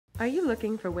Are you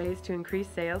looking for ways to increase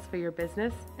sales for your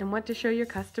business and want to show your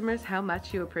customers how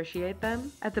much you appreciate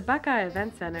them? At the Buckeye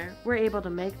Event Center, we're able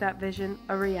to make that vision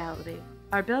a reality.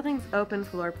 Our building's open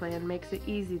floor plan makes it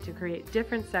easy to create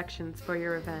different sections for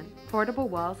your event. Portable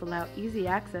walls allow easy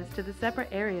access to the separate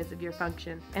areas of your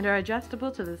function and are adjustable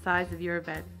to the size of your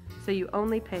event, so you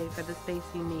only pay for the space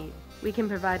you need. We can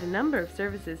provide a number of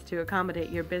services to accommodate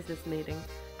your business meeting,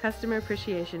 customer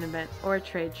appreciation event, or a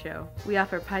trade show. We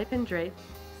offer pipe and drape,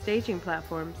 staging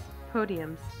platforms,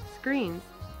 podiums, screens,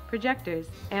 projectors,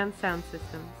 and sound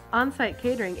systems. On-site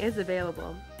catering is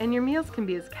available, and your meals can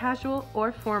be as casual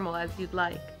or formal as you'd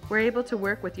like. We're able to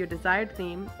work with your desired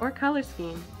theme or color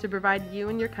scheme to provide you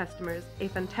and your customers a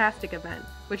fantastic event,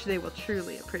 which they will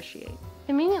truly appreciate.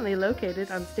 Conveniently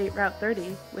located on State Route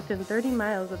 30, within 30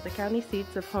 miles of the county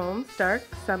seats of Holmes, Stark,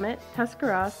 Summit,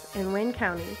 Tuscarawas, and Wayne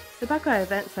counties, the Buckeye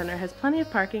Event Center has plenty of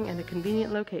parking and a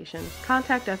convenient location.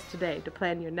 Contact us today to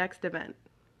plan your next event.